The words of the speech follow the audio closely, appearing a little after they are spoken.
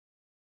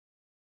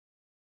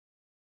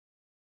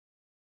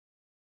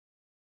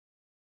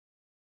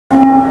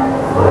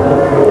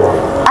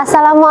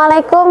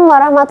Assalamualaikum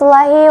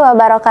warahmatullahi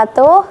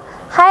wabarakatuh.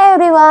 Hi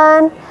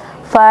everyone.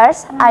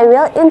 First, I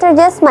will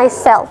introduce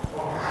myself.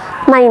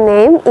 My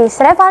name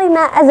is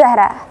Revalina Az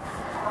Zahra.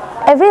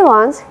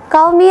 Everyone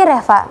call me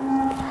Reva.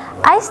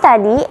 I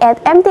study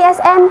at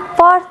MTsN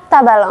for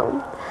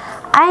Tabalong.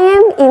 I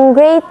am in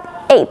grade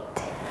 8.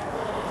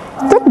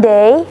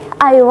 Today,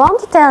 I want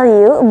to tell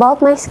you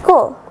about my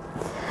school,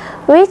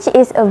 which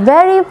is a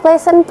very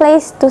pleasant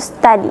place to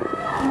study.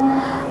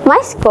 My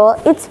school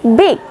is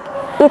big.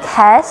 It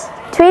has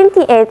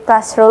 28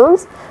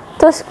 classrooms,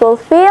 2 school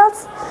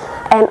fields,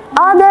 and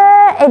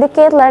other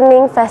educate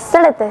learning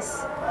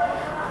facilities.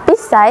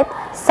 Besides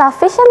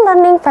sufficient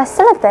learning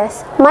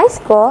facilities, my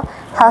school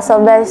has a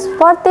very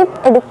sportive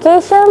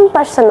education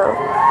personnel.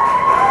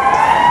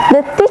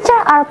 The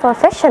teachers are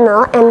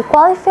professional and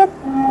qualified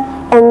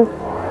and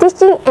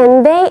teaching,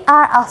 and they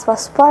are also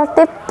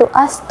sportive to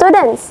us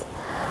students.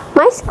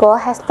 My school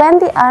has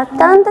plenty of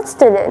talented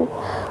students.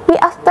 We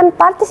often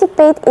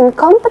participate in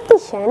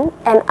competition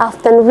and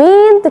often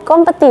win the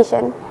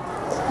competition.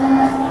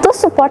 To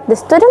support the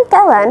student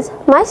talents,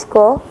 my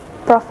school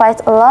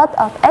provides a lot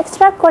of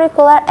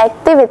extracurricular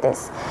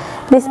activities.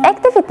 These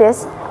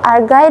activities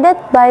are guided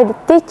by the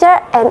teacher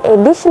and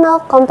additional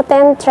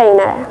competent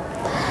trainer.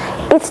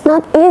 It's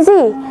not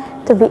easy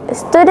to be a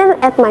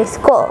student at my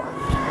school.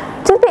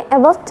 To be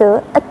able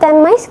to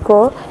attend my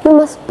school, you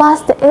must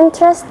pass the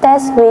entrance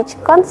test, which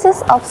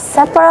consists of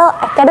several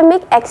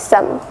academic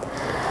exams.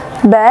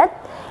 But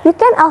you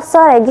can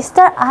also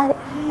register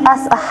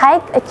as a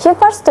high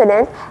achiever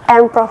student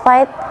and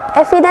provide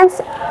evidence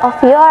of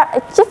your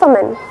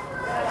achievement.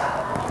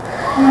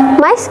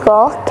 My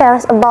school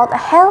cares about a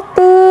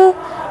healthy,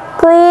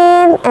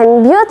 clean,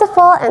 and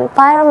beautiful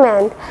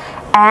environment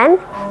and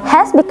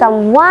has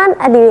become one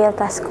of the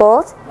best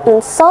schools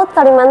in South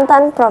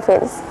Kalimantan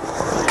province.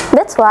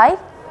 That's why,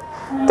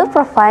 to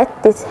provide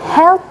this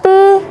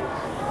healthy,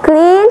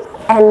 clean,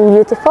 and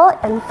beautiful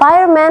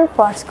environment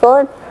for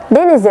school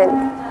denizens,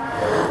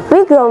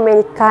 we grow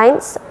many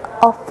kinds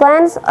of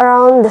plants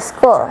around the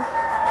school.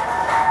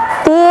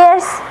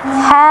 Tears,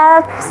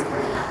 herbs,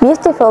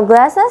 beautiful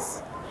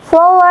grasses,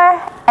 flower,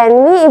 and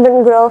we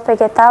even grow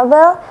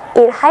vegetable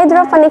in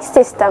hydroponic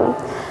system.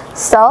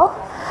 So,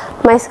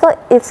 my school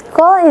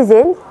is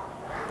in.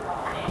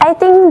 I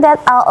think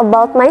that's all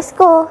about my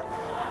school.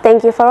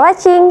 Thank you for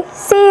watching.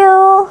 See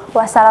you.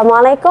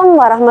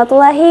 Wassalamualaikum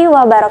warahmatullahi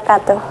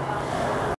wabarakatuh.